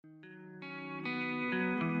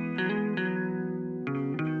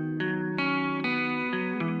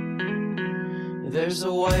There's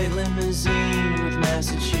a white limousine with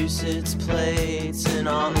Massachusetts plates, and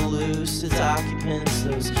on the loose its occupants,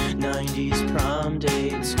 those 90s prom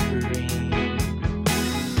dates careen.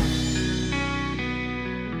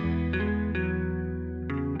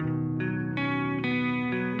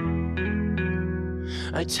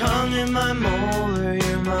 I tongue in my molar,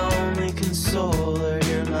 you're my only consoler,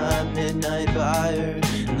 you're my midnight buyer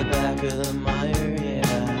in the back of the mire, yeah.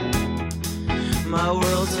 My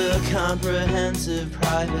world's a comprehensive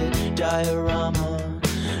private diorama,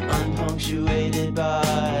 unpunctuated by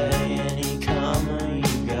any comma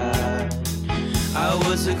you got. I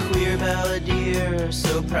was a queer balladeer,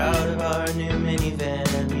 so proud of our new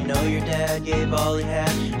minivan. You know your dad gave all he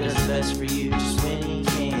had, does the best for you just when he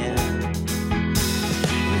can.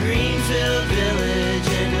 Greenfield Village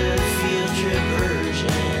and a field trip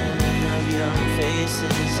version of young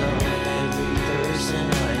faces on every person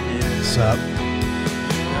I knew. What's up?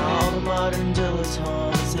 All the modern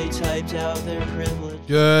dilettantes, they typed out their privilege.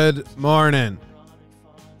 Good morning.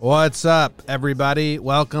 What's up, everybody?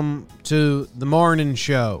 Welcome to the morning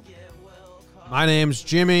show. My name's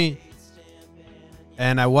Jimmy,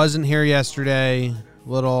 and I wasn't here yesterday.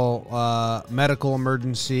 Little medical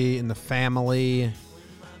emergency in the family.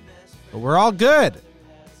 But we're all good.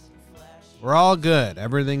 We're all good.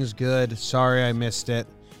 Everything's good. Sorry I missed it.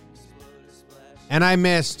 And I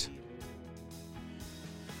missed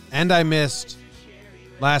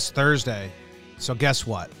last Thursday. So guess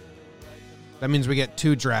what? That means we get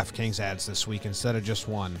 2 DraftKings ads this week instead of just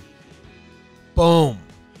 1. Boom.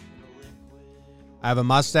 I have a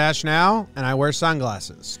mustache now, and I wear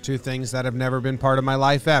sunglasses. 2 things that have never been part of my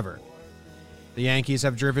life ever. The Yankees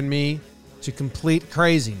have driven me to complete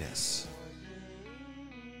craziness.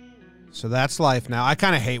 So that's life now. I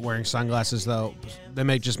kind of hate wearing sunglasses, though.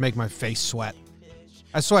 They just make my face sweat.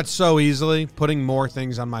 I sweat so easily. Putting more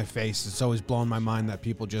things on my face, it's always blown my mind that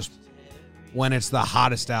people just, when it's the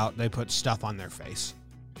hottest out, they put stuff on their face.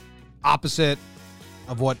 Opposite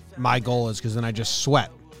of what my goal is, because then I just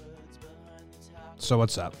sweat. So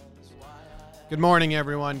what's up? Good morning,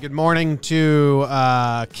 everyone. Good morning to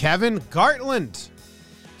Kevin Gartland.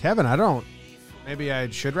 Kevin, maybe I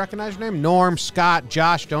should recognize your name. Norm, Scott,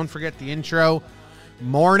 Josh, don't forget the intro.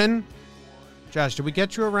 Morning. Josh, did we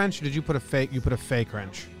get you a wrench, or did you put a fake? You put a fake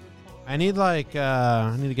wrench. I need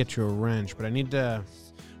to get you a wrench, but I need to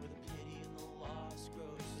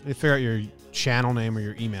figure out your channel name or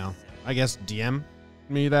your email. I guess DM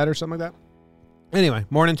me that or something like that. Anyway,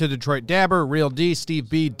 morning to Detroit Dabber, Real D, Steve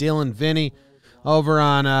B, Dylan, Vinny. Over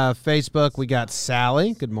on Facebook, we got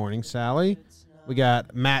Sally. Good morning, Sally. We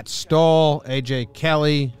got Matt Stoll, AJ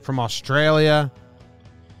Kelly from Australia.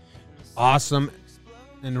 Awesome.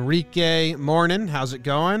 Enrique, morning. How's it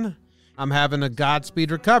going? I'm having a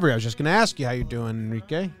Godspeed recovery. I was just going to ask you how you're doing,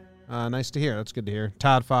 Enrique. Nice to hear. That's good to hear.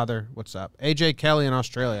 Todd Father, what's up? AJ Kelly in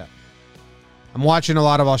Australia. I'm watching a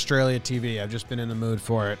lot of Australia TV. I've just been in the mood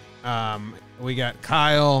for it. We got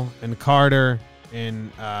Kyle and Carter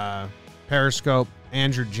in Periscope.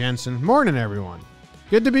 Andrew Jensen. Morning, everyone.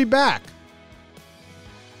 Good to be back.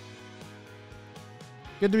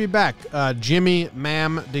 Good to be back. Jimmy,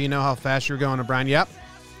 ma'am, do you know how fast you're going, O'Brien? Yep.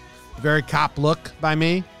 Very cop look by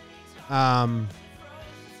me.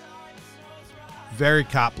 Very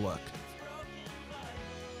cop look.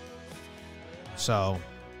 So,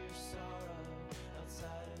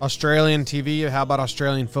 Australian TV. How about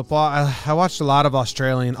Australian football? I watched a lot of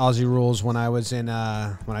Australian Aussie Rules when I was when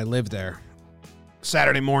I lived there.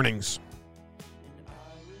 Saturday mornings.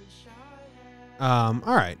 All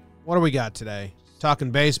right. What do we got today? Talking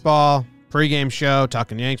baseball, pregame show,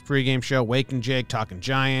 talking Yanks pregame show, Waking Jake, talking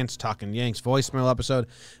Giants, talking Yanks voicemail episode,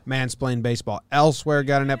 Mansplain Baseball Elsewhere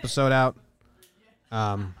got an episode out.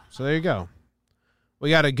 So there you go.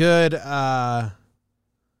 We got a good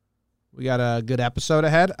episode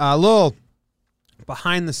ahead. A little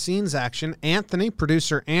behind the scenes action. Anthony,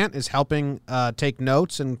 producer Ant, is helping take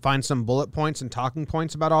notes and find some bullet points and talking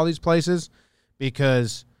points about all these places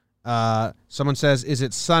because someone says, is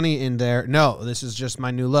it sunny in there? No, this is just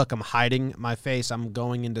my new look. I'm hiding my face. I'm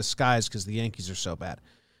going in disguise because the Yankees are so bad.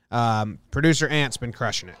 Producer Ant's been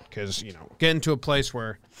crushing it because, getting to a place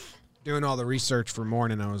where doing all the research for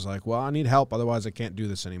morning, I was like, well, I need help. Otherwise, I can't do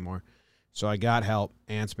this anymore. So I got help.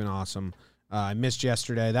 Ant's been awesome. I missed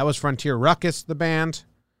yesterday. That was Frontier Ruckus, the band.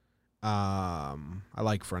 I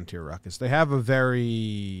like Frontier Ruckus. They have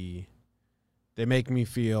they make me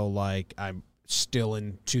feel like I'm still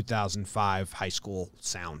in 2005 high school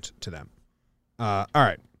sound to them. All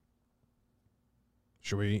right.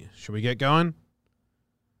 Should we get going?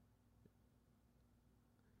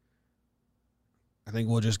 I think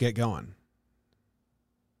we'll just get going.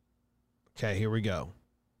 Okay, here we go.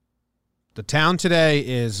 The town today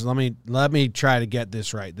is, let me try to get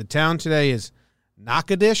this right. The town today is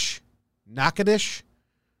Natchitoches.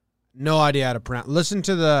 No idea how to pronounce.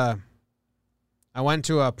 I went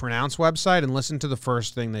to a pronounce website and listened to the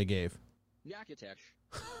first thing they gave. Natchitoches.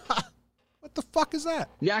 What the fuck is that?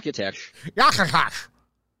 Natchitoches. Natchitoches.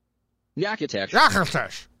 Natchitoches.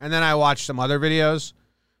 Natchitoches. And then I watched some other videos,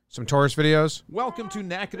 some tourist videos. Welcome to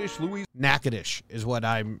Natchitoches, Louisiana. Natchitoches is what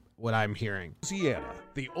I'm hearing.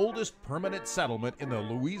 The oldest permanent settlement in the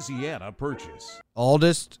Louisiana Purchase.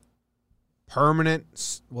 Oldest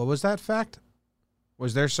permanent. What was that fact?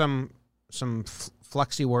 Was there some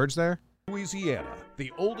flexy words there? Louisiana,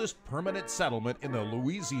 the oldest permanent settlement in the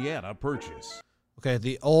Louisiana Purchase. Okay,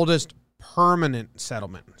 the oldest permanent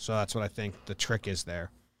settlement. So that's what I think the trick is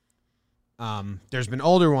there. There's been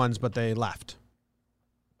older ones, but they left.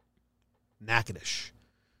 Natchitoches.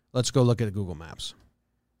 Let's go look at Google Maps.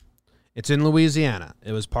 It's in Louisiana.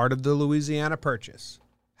 It was part of the Louisiana Purchase.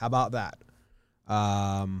 How about that?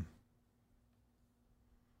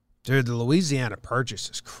 Dude, the Louisiana Purchase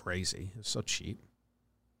is crazy. It's so cheap.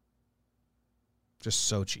 Just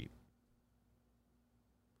so cheap.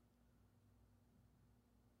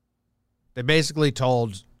 They basically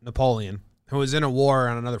told Napoleon, who was in a war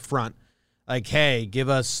on another front, like, hey, give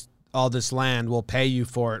us all this land. We'll pay you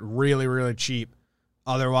for it really, really cheap.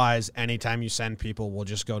 Otherwise, anytime you send people, we'll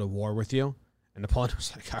just go to war with you. And Napoleon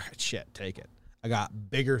was like, all right, shit, take it. I got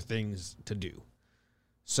bigger things to do.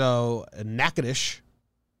 So Natchitoches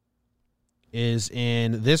is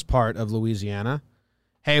in this part of Louisiana.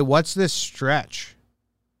 Hey, what's this stretch?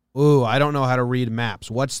 Ooh, I don't know how to read maps.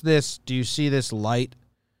 What's this? Do you see this light?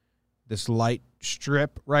 This light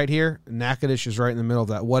strip right here? Natchitoches is right in the middle of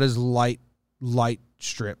that. What does light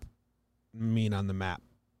strip mean on the map?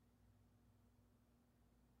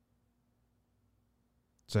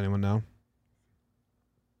 Does anyone know?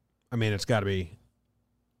 I mean, it's got to be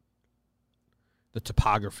the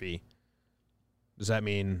topography. Does that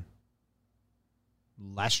mean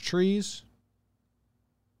less trees?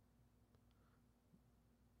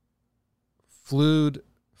 Flood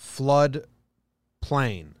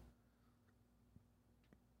plain.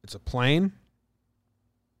 It's a plain.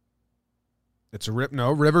 It's a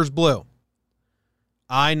no, river's blue.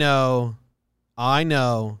 I know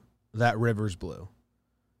that river's blue.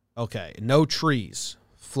 Okay, no trees,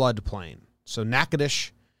 flood plain. So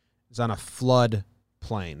Natchitoches is on a flood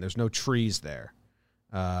plain. There's no trees there.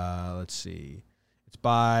 Let's see. It's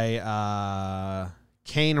by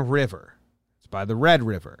Cane River. It's by the Red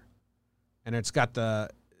River. And it's got the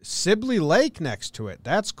Sibley Lake next to it.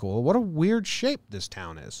 That's cool. What a weird shape this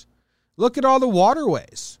town is. Look at all the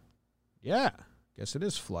waterways. Yeah, guess it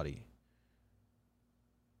is floody.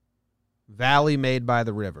 Valley made by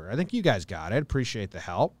the river. I think you guys got it. Appreciate the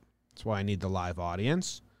help. That's why I need the live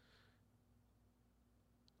audience.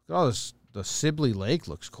 Look at all this. The Sibley Lake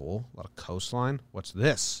looks cool. A lot of coastline. What's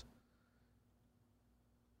this?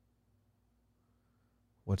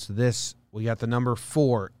 What's this? We got the number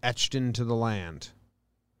 4 etched into the land.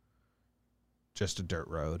 Just a dirt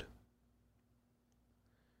road.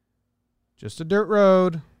 Just a dirt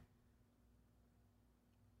road.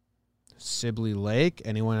 Sibley Lake.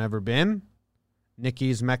 Anyone ever been?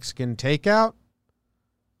 Nikki's Mexican Takeout.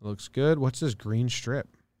 Looks good. What's this green strip?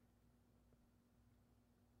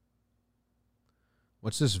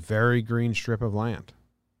 What's this very green strip of land?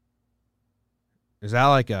 Is that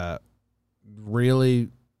like a really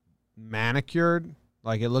manicured?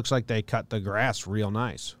 Like it looks like they cut the grass real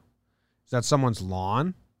nice. Is that someone's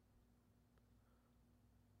lawn?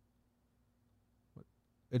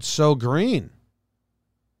 It's so green.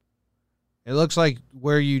 It looks like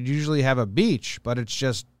where you usually have a beach, but it's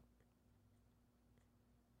just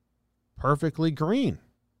perfectly green.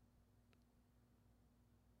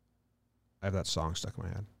 I have that song stuck in my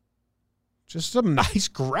head. Just some nice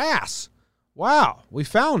grass. Wow, we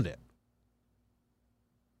found it.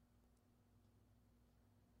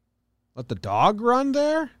 Let the dog run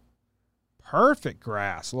there. Perfect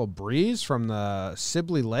grass. A little breeze from the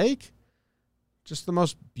Sibley Lake. Just the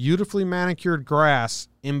most beautifully manicured grass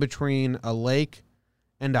in between a lake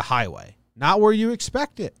and a highway. Not where you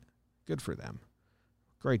expect it. Good for them.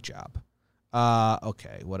 Great job.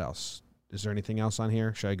 Okay, what else? Is there anything else on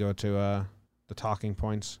here? Should I go to the talking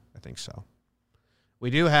points? I think so. We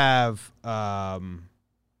do have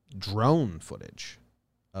drone footage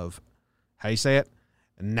of, how do you say it?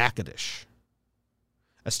 Natchitoches.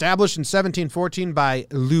 Established in 1714 by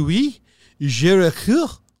Louis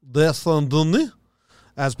Jéricourt de Saint-Denis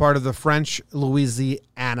as part of the French Louisiana.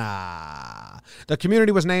 The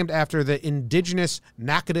community was named after the indigenous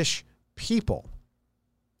Natchitoches people.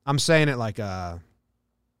 I'm saying it like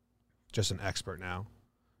just an expert now.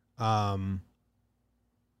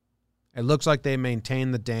 It looks like they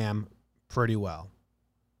maintain the dam pretty well.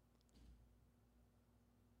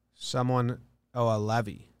 A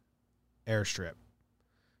levee, airstrip.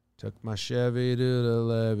 Took my Chevy to the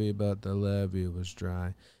levee, but the levee was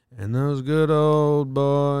dry. And those good old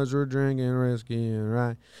boys were drinking whiskey and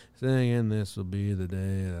rye, singing "This will be the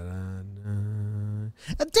day that I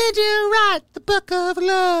die." Did you write the book of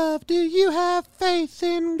love? Do you have faith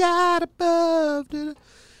in God above?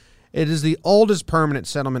 It is the oldest permanent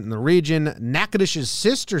settlement in the region. Natchitoches'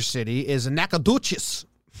 sister city is Natchitoches.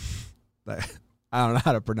 I don't know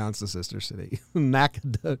how to pronounce the sister city.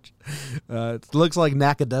 Natchitoches. It looks like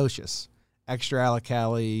Natchitoches. Extra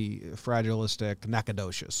alkali, fragilistic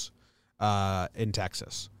Natchitoches in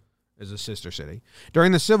Texas is a sister city.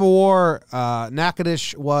 During the Civil War,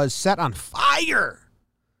 Natchitoches was set on fire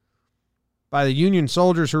by the Union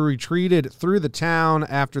soldiers who retreated through the town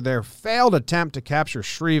after their failed attempt to capture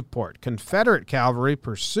Shreveport. Confederate cavalry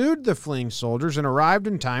pursued the fleeing soldiers and arrived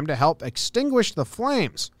in time to help extinguish the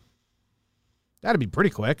flames. That'd be pretty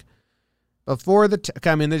quick. Before they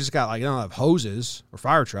just got, they don't have hoses or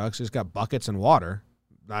fire trucks. They just got buckets and water.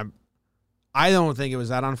 I don't think it was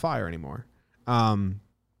that on fire anymore.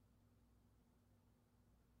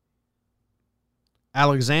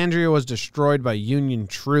 Alexandria was destroyed by Union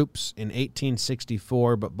troops in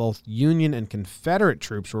 1864, but both Union and Confederate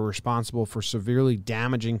troops were responsible for severely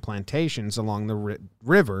damaging plantations along the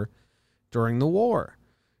river during the war.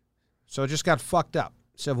 So it just got fucked up.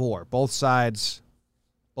 Civil War. Both sides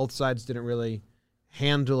didn't really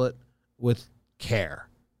handle it with care.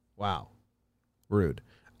 Wow. Rude.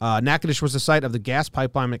 Natchitoches was the site of the gas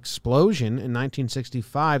pipeline explosion in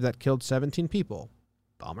 1965 that killed 17 people.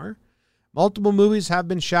 Bummer. Multiple movies have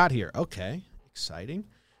been shot here. Okay. Exciting.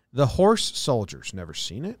 The Horse Soldiers. Never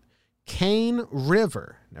seen it. Cane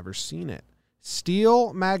River. Never seen it.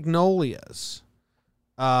 Steel Magnolias.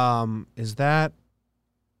 Is that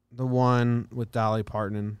the one with Dolly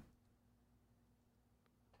Parton?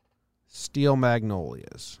 Steel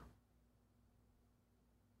Magnolias.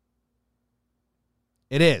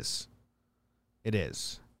 It is.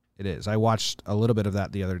 I watched a little bit of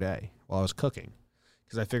that the other day while I was cooking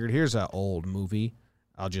because I figured here's an old movie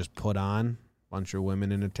I'll just put on. Bunch of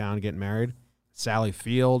women in a town getting married. Sally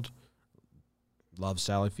Field. Love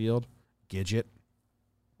Sally Field. Gidget.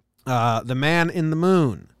 The Man in the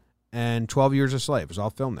Moon and 12 Years a Slave. It was all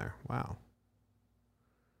filmed there. Wow.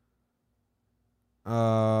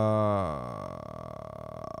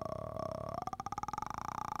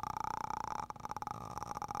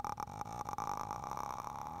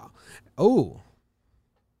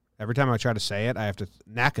 Every time I try to say it, I have to...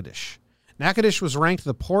 Natchitoches. Natchitoches was ranked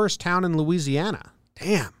the poorest town in Louisiana.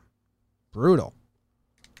 Damn. Brutal.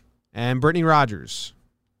 And Brittany Rogers.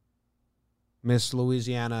 Miss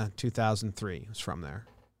Louisiana 2003 was from there.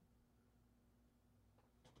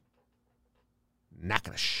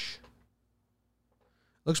 Natchitoches.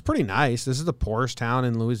 Looks pretty nice. This is the poorest town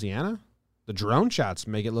in Louisiana. The drone shots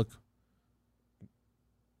make it look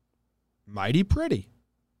mighty pretty.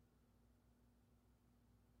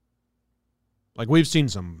 Like, we've seen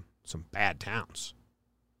some bad towns.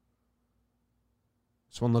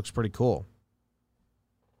 This one looks pretty cool.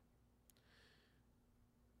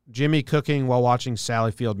 Jimmy cooking while watching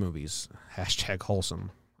Sally Field movies. Hashtag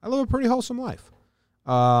wholesome. I live a pretty wholesome life.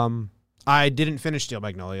 I didn't finish Steel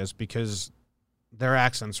Magnolias because their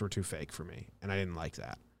accents were too fake for me, and I didn't like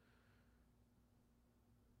that.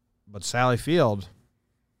 But Sally Field,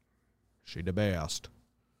 she the best.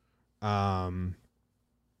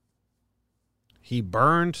 He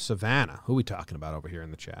burned Savannah. Who are we talking about over here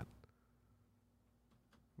in the chat?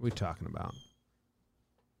 Who are we talking about?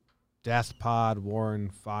 Death Pod, Warren,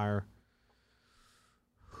 Fire.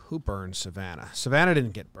 Who burned Savannah? Savannah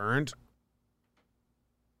didn't get burned.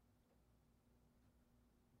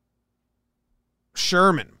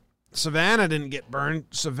 Sherman. Savannah didn't get burned.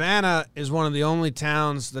 Savannah is one of the only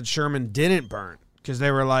towns that Sherman didn't burn because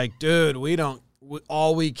they were like, dude,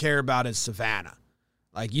 all we care about is Savannah.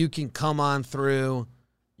 Like, you can come on through.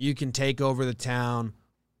 You can take over the town.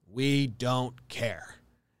 We don't care.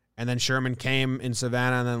 And then Sherman came in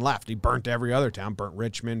Savannah and then left. He burnt every other town, burnt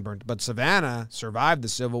Richmond, but Savannah survived the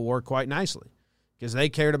Civil War quite nicely because they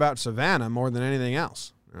cared about Savannah more than anything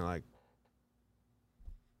else. They're like,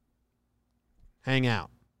 hang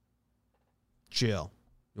out. Chill.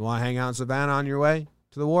 You want to hang out in Savannah on your way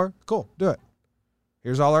to the war? Cool, do it.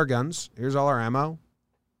 Here's all our guns. Here's all our ammo.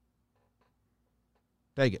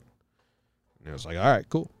 Take it. And it was like, all right,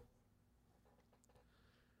 cool.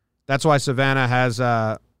 That's why Savannah has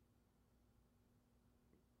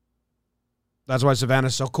That's why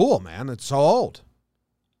Savannah's so cool, man. It's so old.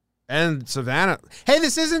 And Savannah. Hey,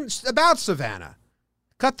 this isn't about Savannah.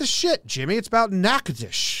 Cut the shit, Jimmy. It's about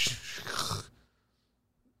Natchitoches,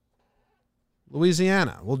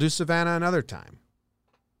 Louisiana. We'll do Savannah another time.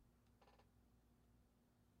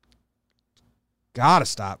 Gotta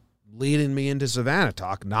stop leading me into Savannah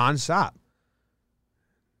talk nonstop.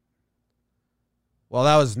 Well,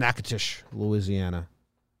 that was Natchitoches, Louisiana.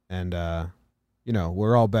 And,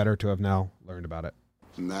 we're all better to have now learned about it.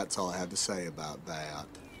 And that's all I have to say about that.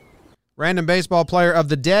 Random baseball player of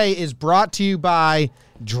the day is brought to you by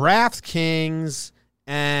DraftKings.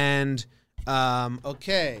 And,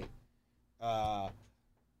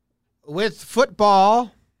 with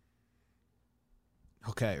football.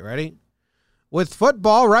 Okay, ready? With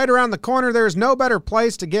football right around the corner, there is no better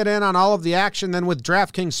place to get in on all of the action than with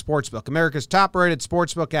DraftKings Sportsbook, America's top-rated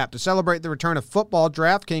sportsbook app. To celebrate the return of football,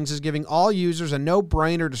 DraftKings is giving all users a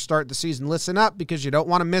no-brainer to start the season. Listen up, because you don't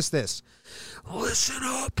want to miss this. Listen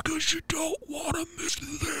up, because you don't want to miss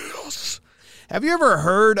this. Have you ever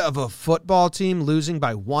heard of a football team losing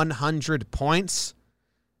by 100 points?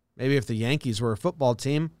 Maybe if the Yankees were a football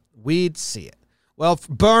team, we'd see it. Well,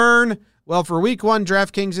 burn. Well, for week 1,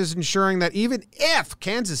 DraftKings is ensuring that even if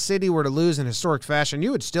Kansas City were to lose in historic fashion,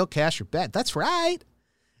 you would still cash your bet. That's right.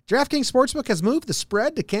 DraftKings Sportsbook has moved the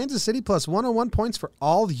spread to Kansas City plus 101 points for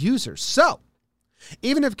all users. So,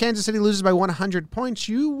 even if Kansas City loses by 100 points,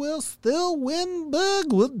 you will still win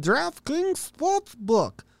big with DraftKings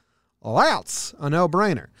Sportsbook. That's a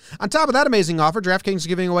no-brainer. On top of that amazing offer, DraftKings is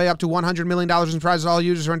giving away up to $100 million in prizes to all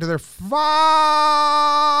users who enter their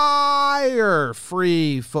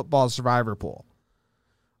fire-free football survivor pool.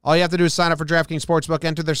 All you have to do is sign up for DraftKings Sportsbook,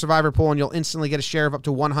 enter their survivor pool, and you'll instantly get a share of up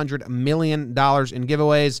to $100 million in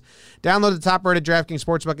giveaways. Download the top-rated DraftKings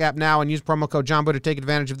Sportsbook app now and use promo code JOHNBOY to take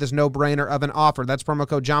advantage of this no-brainer of an offer. That's promo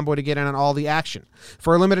code JOHNBOY to get in on all the action.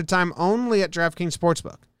 For a limited time only at DraftKings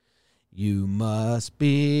Sportsbook. You must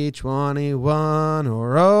be 21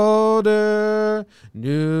 or older.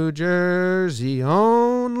 New Jersey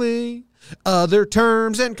only. Other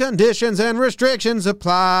terms and conditions and restrictions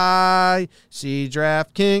apply. See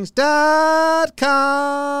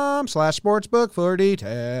DraftKings.com/sportsbook for details.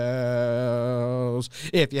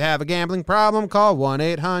 If you have a gambling problem, call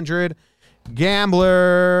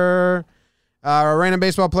 1-800-GAMBLER. Our random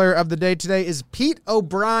baseball player of the day today is Pete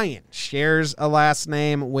O'Brien. Shares a last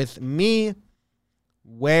name with me.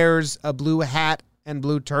 Wears a blue hat and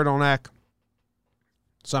blue turtleneck.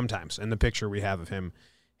 Sometimes. In the picture we have of him,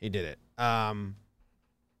 he did it.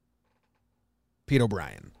 Pete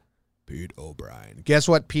O'Brien. Pete O'Brien. Guess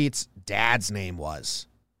what Pete's dad's name was?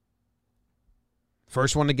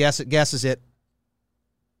 First one to guess it, guesses it.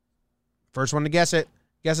 First one to guess it,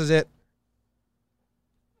 guesses it.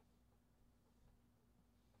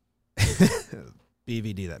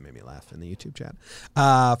 BVD, that made me laugh in the YouTube chat.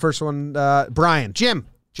 First one, Brian. Jim.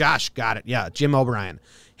 Josh got it. Yeah, Jim O'Brien.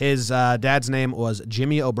 His dad's name was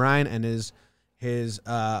Jimmy O'Brien, and his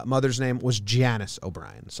mother's name was Janice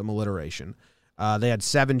O'Brien. Some alliteration. They had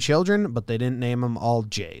 7 children, but they didn't name them all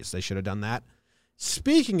J's. They should have done that.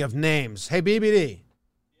 Speaking of names, hey, BBD.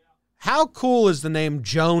 How cool is the name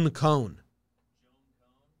Joan Cohn?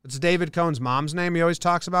 It's David Cohn's mom's name he always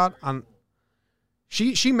talks about.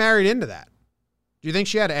 She married into that. Do you think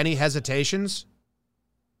she had any hesitations?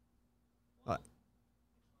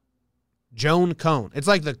 Joan Cohn. It's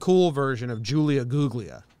like the cool version of Julia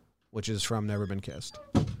Guglia, which is from Never Been Kissed.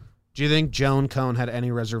 Do you think Joan Cohn had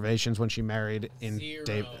any reservations when she married in Zero.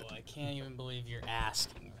 David? I can't even believe you're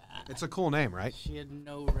asking that. It's a cool name, right? She had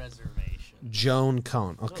no reservation. Joan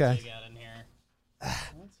Cohn. What Okay. do you got in here?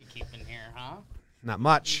 What's you keep in here, huh? Not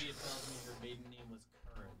much. Media tells me her maiden name was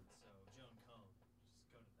Curran, so Joan Cohn. Just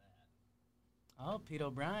go to that. Oh, Pete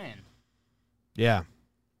O'Brien. Yeah.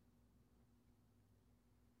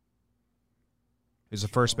 He's a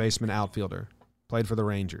first baseman outfielder. Played for the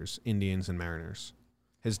Rangers, Indians, and Mariners.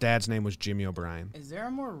 His dad's name was Jimmy O'Brien. Is there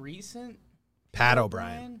a more recent Pat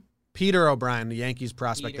O'Brien. Peter O'Brien, the Yankees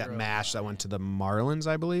prospect Peter that mashed that O'Brien. went to the Marlins,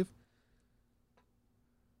 I believe.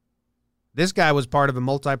 This guy was part of a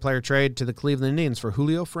multiplayer trade to the Cleveland Indians for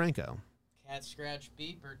Julio Franco. Cat scratch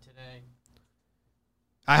beeper today?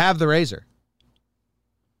 I have the razor.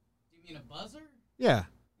 Do you mean a buzzer? Yeah.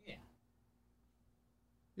 Yeah.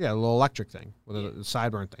 Yeah, a little electric thing with a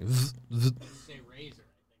sideburn thing. You say razor,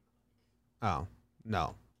 I think. Oh,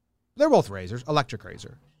 no. They're both razors. Electric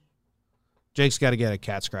razor. Jake's got to get a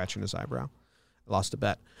cat scratch in his eyebrow. Lost a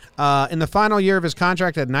bet. In the final year of his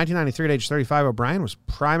contract at 1993 at age 35, O'Brien was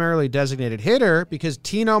primarily designated hitter because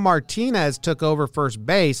Tino Martinez took over first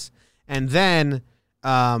base, and then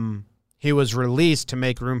he was released to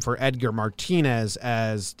make room for Edgar Martinez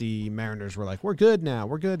as the Mariners were like, we're good now.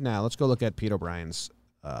 Let's go look at Pete O'Brien's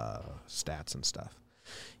stats and stuff.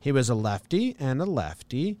 He was a lefty and a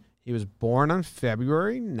lefty. He was born on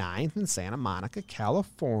February 9th in Santa Monica,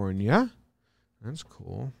 California. That's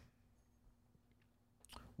cool.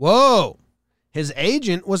 Whoa. His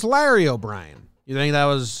agent was Larry O'Brien. You think that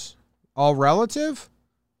was all relative?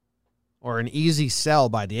 Or an easy sell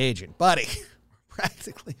by the agent? Buddy,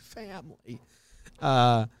 practically family.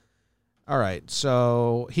 All right,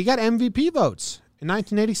 so he got MVP votes in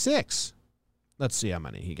 1986. Let's see how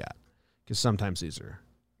many he got, because sometimes these are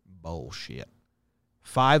bullshit.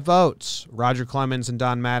 5 votes. Roger Clemens and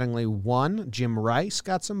Don Mattingly won. Jim Rice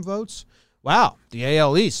got some votes. Wow, the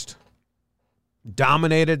AL East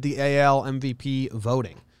dominated the AL MVP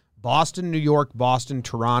voting. Boston, New York, Boston,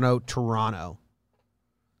 Toronto, Toronto.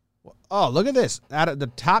 Oh, look at this. Out of the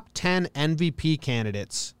top 10 MVP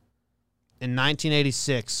candidates in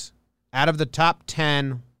 1986, out of the top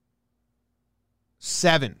 10,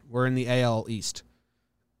 7 were in the AL East.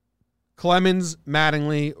 Clemens,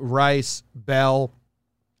 Mattingly, Rice, Bell,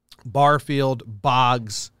 Barfield,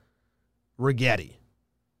 Boggs, Righetti.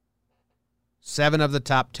 7 of the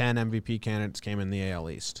top 10 MVP candidates came in the AL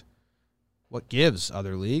East. What gives,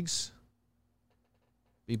 other leagues?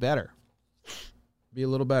 Be better. Be a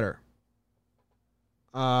little better.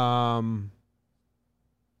 All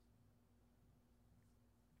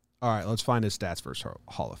right, let's find his stats for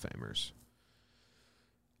Hall of Famers.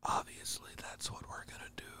 Obviously, that's what we're going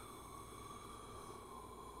to do.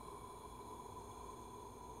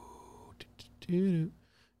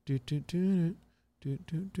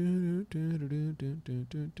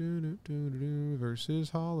 Versus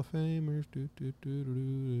Hall of Famers.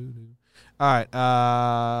 All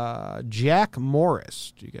right, Jack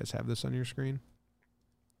Morris. Do you guys have this on your screen?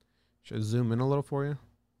 Should I zoom in a little for you?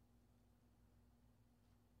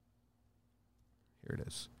 Here it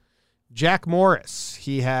is. Jack Morris.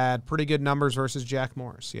 He had pretty good numbers versus Jack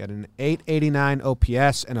Morris. He had an 889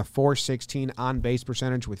 OPS and a 416 on-base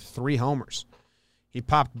percentage with 3 homers. He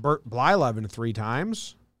popped Bert Blyleven 3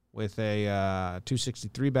 times with a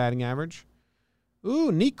 263 batting average.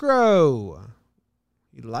 Ooh, Necro.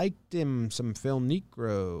 He liked him some Phil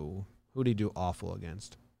Necro. Who'd he do awful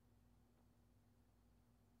against?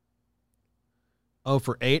 0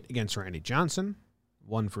 for 8 against Randy Johnson.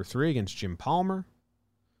 1 for 3 against Jim Palmer.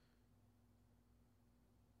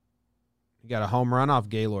 He got a home run off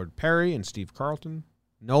Gaylord Perry and Steve Carlton.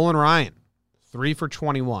 Nolan Ryan, 3 for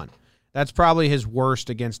 21. That's probably his worst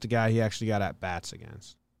against a guy he actually got at bats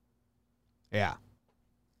against. Yeah.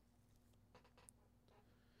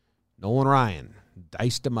 Nolan Ryan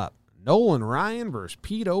diced him up. Nolan Ryan versus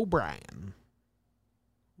Pete O'Brien.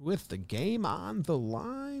 With the game on the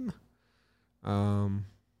line. Do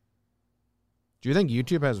you think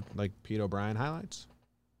YouTube has like Pete O'Brien highlights?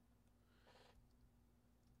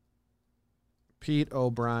 Pete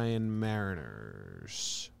O'Brien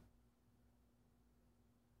Mariners.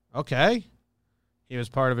 Okay. He was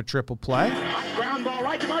part of a triple play. Ground ball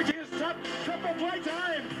right to Martinez. Triple play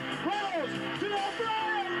time. Close to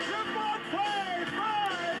O'Brien. Triple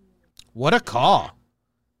play. What a call.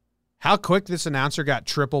 How quick this announcer got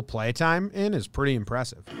triple play time in is pretty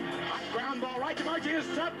impressive. Ground ball right to Martinez.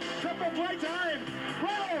 Triple play time.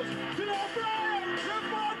 Close to O'Brien.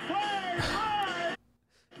 Triple play.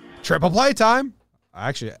 Triple play time.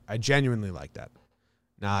 Actually, I genuinely like that.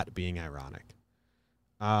 Not being ironic.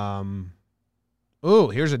 Ooh,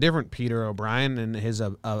 here's a different Peter O'Brien and his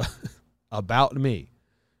About Me.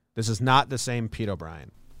 This is not the same Pete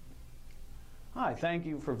O'Brien. Hi, thank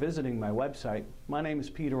you for visiting my website. My name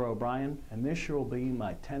is Peter O'Brien, and this year will be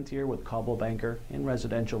my 10th year with Coldwell Banker in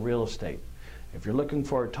residential real estate. If you're looking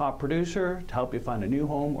for a top producer to help you find a new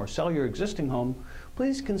home or sell your existing home,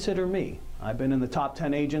 please consider me. I've been in the top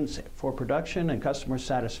 10 agents for production and customer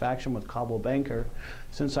satisfaction with Coldwell Banker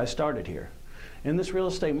since I started here. In this real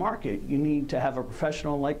estate market, you need to have a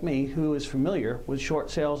professional like me who is familiar with short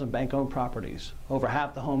sales and bank-owned properties. Over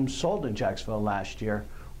half the homes sold in Jacksonville last year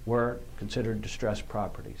were considered distressed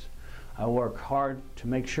properties. I work hard to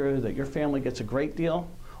make sure that your family gets a great deal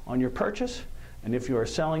on your purchase, and if you are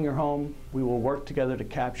selling your home, we will work together to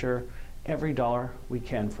capture every dollar we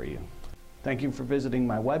can for you. Thank you for visiting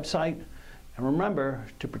my website, and remember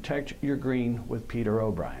to protect your green with Peter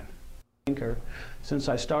O'Brien. Since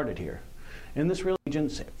I started here. In this real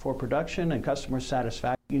agents for production and customer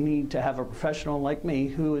satisfaction, you need to have a professional like me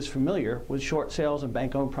who is familiar with short sales and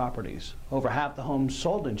bank-owned properties. Over half the homes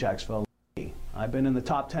sold in Jacksonville. I've been in the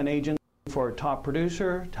top 10 agents for a top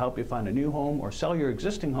producer to help you find a new home or sell your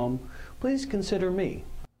existing home. Please consider me.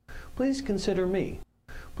 Please consider me.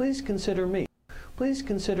 Please consider me. Please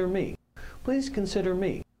consider me. Please consider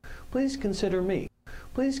me. Please consider me.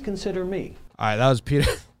 Please consider me. All right, that was Peter.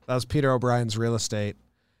 That was Peter O'Brien's real estate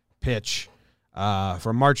pitch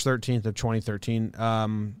from March 13th of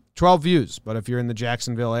 2013. 12 views, but if you're in the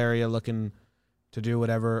Jacksonville area looking to do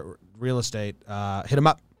whatever real estate, hit him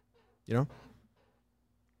up. You know,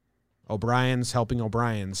 O'Brien's helping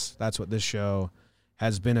O'Brien's. That's what this show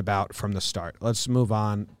has been about from the start. Let's move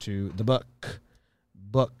on to the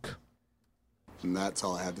book. And that's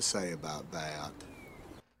all I have to say about that.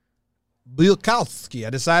 Bukowski. I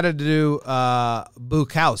decided to do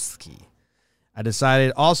Bukowski. I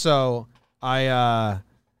decided also I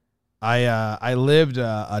lived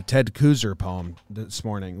a Ted Kooser poem this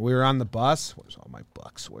morning. We were on the bus. Where's all my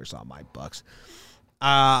bucks?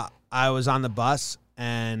 I was on the bus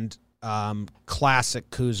and classic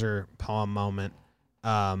Kooser poem moment.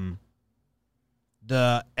 The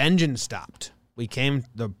engine stopped.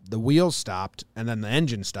 The wheels stopped, and then the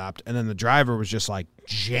engine stopped, and then the driver was just like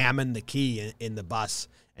jamming the key in the bus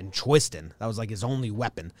and twisting. That was like his only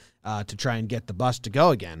weapon to try and get the bus to go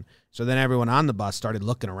again. So then everyone on the bus started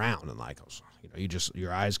looking around and like, you know,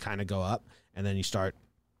 your eyes kind of go up, and then you start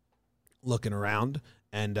looking around,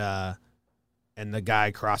 and the guy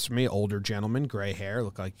across from me, older gentleman, gray hair,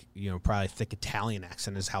 looked like, you know, probably thick Italian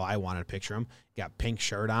accent is how I wanted to picture him. Got pink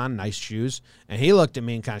shirt on, nice shoes, and he looked at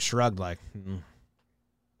me and kind of shrugged like,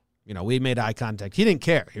 You know, we made eye contact. He didn't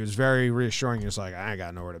care. He was very reassuring. He was like, I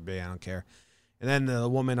got nowhere to be. I don't care. And then the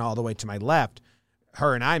woman all the way to my left,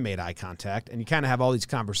 her and I made eye contact, and you kind of have all these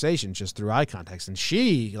conversations just through eye contact. And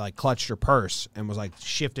she, like, clutched her purse and was, like,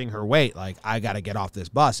 shifting her weight, like, I got to get off this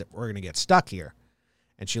bus if we're going to get stuck here.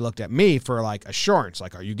 And she looked at me for, like, assurance,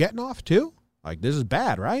 like, are you getting off too? Like, this is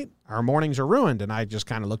bad, right? Our mornings are ruined. And I just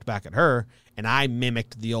kind of looked back at her, and I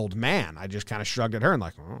mimicked the old man. I just kind of shrugged at her and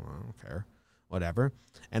like, oh, I don't care, whatever.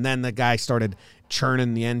 And then the guy started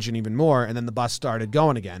churning the engine even more, and then the bus started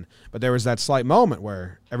going again. But there was that slight moment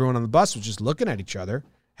where everyone on the bus was just looking at each other,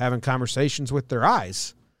 having conversations with their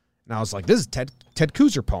eyes. And I was like, this is Ted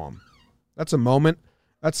Kooser poem. That's a moment.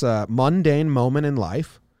 That's a mundane moment in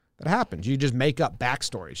life that happens. You just make up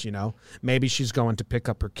backstories, you know. Maybe she's going to pick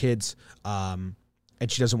up her kids and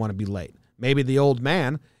she doesn't want to be late. Maybe the old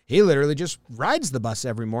man, he literally just rides the bus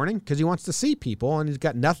every morning because he wants to see people and he's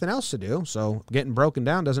got nothing else to do. So getting broken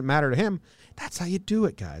down doesn't matter to him. That's how you do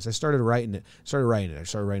it, guys. I started writing it. I started writing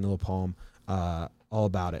a little poem all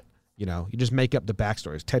about it. You know, you just make up the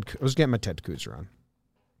backstories. I was getting my Ted Kooser on.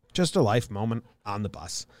 Just a life moment on the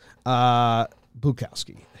bus.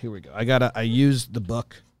 Bukowski. Here we go. I used the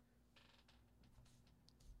book.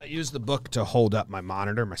 I used the book to hold up my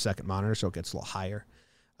monitor, my second monitor, so it gets a little higher.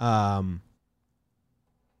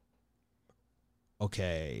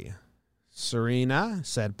 Okay. Serena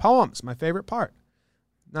said, poems, my favorite part.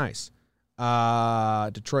 Nice.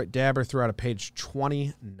 Detroit Dabber threw out a page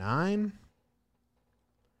 29.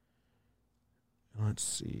 Let's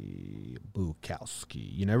see.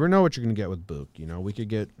 Bukowski. You never know what you're going to get with Buk. You know, we could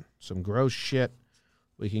get some gross shit.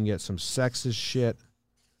 We can get some sexist shit.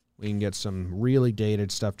 We can get some really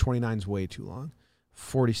dated stuff. 29 is way too long.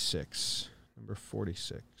 46. Number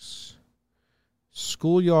 46.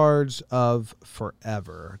 Schoolyards of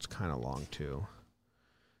Forever. It's kind of long, too.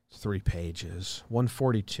 3 pages.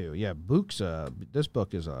 142. Yeah, this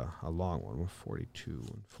book is a long one.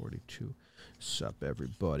 142. Sup,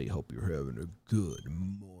 everybody. Hope you're having a good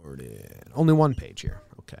morning. Only 1 page here.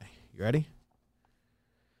 Okay. You ready?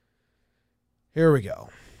 Here we go.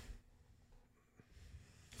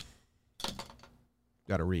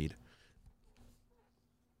 Got to read.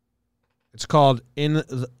 It's called In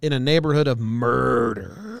a Neighborhood of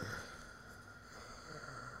Murder.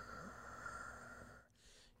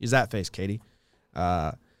 Use that face, Katie. In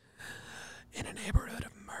a neighborhood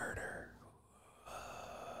of murder.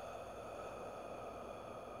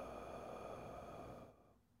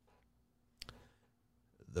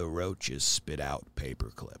 The roaches spit out paper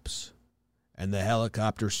clips, and the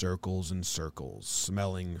helicopter circles and circles,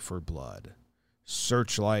 smelling for blood.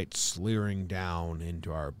 Searchlights leering down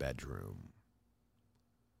into our bedroom.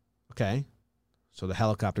 Okay. So the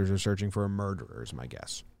helicopters are searching for a murderer, is my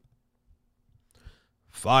guess.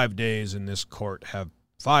 5 guys in this court have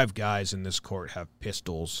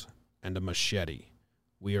pistols and a machete.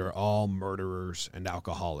 We are all murderers and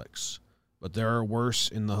alcoholics. But there are worse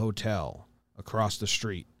in the hotel, across the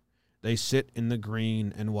street. They sit in the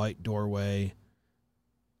green and white doorway,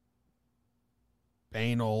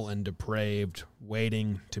 banal and depraved,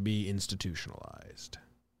 waiting to be institutionalized.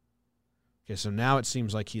 Okay, so now it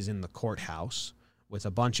seems like he's in the courthouse with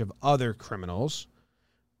a bunch of other criminals.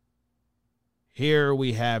 Here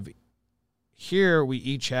we have Here we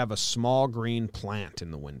each have a small green plant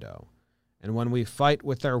in the window, and when we fight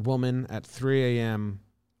with our woman at 3 a.m.,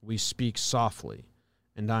 we speak softly,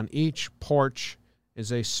 and on each porch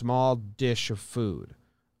is a small dish of food,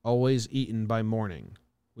 always eaten by morning,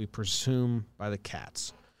 we presume by the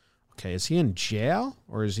cats. Okay, is he in jail,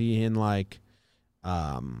 or is he in, like,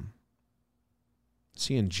 is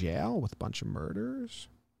he in jail with a bunch of murderers?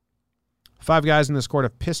 5 guys in this court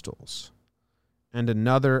have pistols, and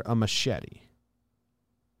another a machete.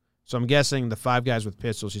 So I'm guessing the 5 guys with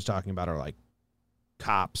pistols he's talking about are like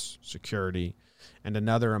cops, security, and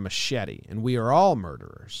another a machete. And we are all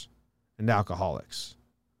murderers and alcoholics.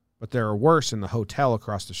 But there are worse in the hotel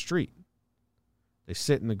across the street. They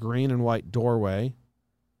sit in the green and white doorway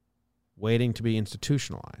waiting to be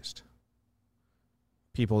institutionalized.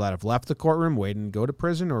 People that have left the courtroom waiting to go to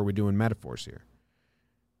prison, or are we doing metaphors here?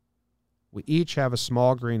 We each have a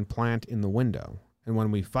small green plant in the window, and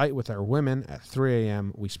when we fight with our women at 3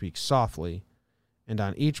 a.m., we speak softly, and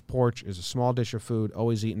on each porch is a small dish of food,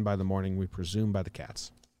 always eaten by the morning, we presume by the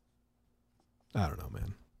cats. I don't know,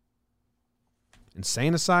 man.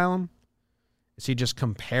 Insane asylum? Is he just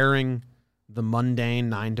comparing the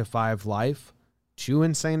mundane 9-to-5 life to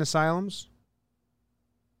insane asylums?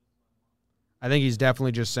 I think he's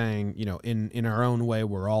definitely just saying, you know, in our own way,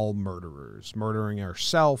 we're all murderers. Murdering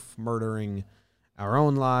ourselves, murdering our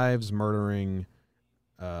own lives, murdering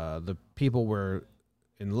the people we're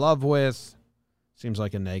in love with. Seems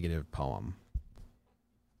like a negative poem.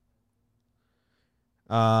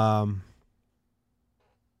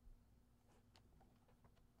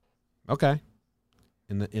 Okay.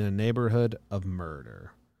 In a neighborhood of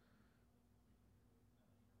murder.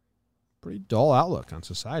 Pretty dull outlook on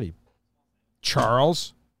society.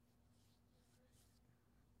 Charles.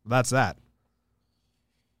 That's that.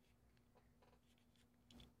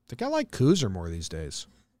 I think I like Coozer more these days.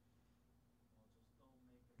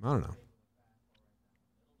 I don't know.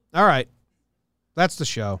 All right. That's the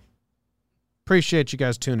show. Appreciate you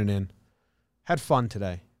guys tuning in. Had fun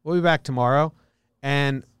today. We'll be back tomorrow.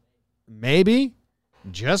 And maybe,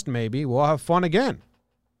 just maybe, we'll have fun again.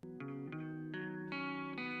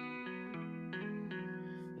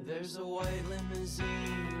 There's a white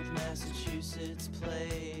limousine with Massachusetts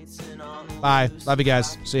plates and on the Bye. loose Love you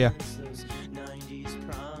guys. See ya. those 90s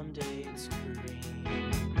prom dates green.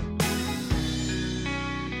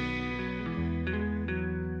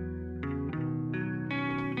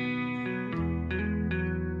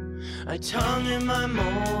 I tongue in my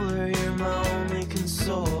molar, you're my only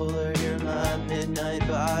consoler, you're my midnight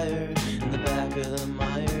buyer in the back of the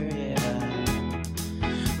mire, yeah.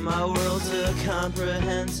 My world's a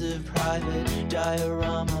comprehensive private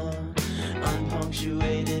diorama,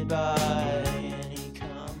 unpunctuated by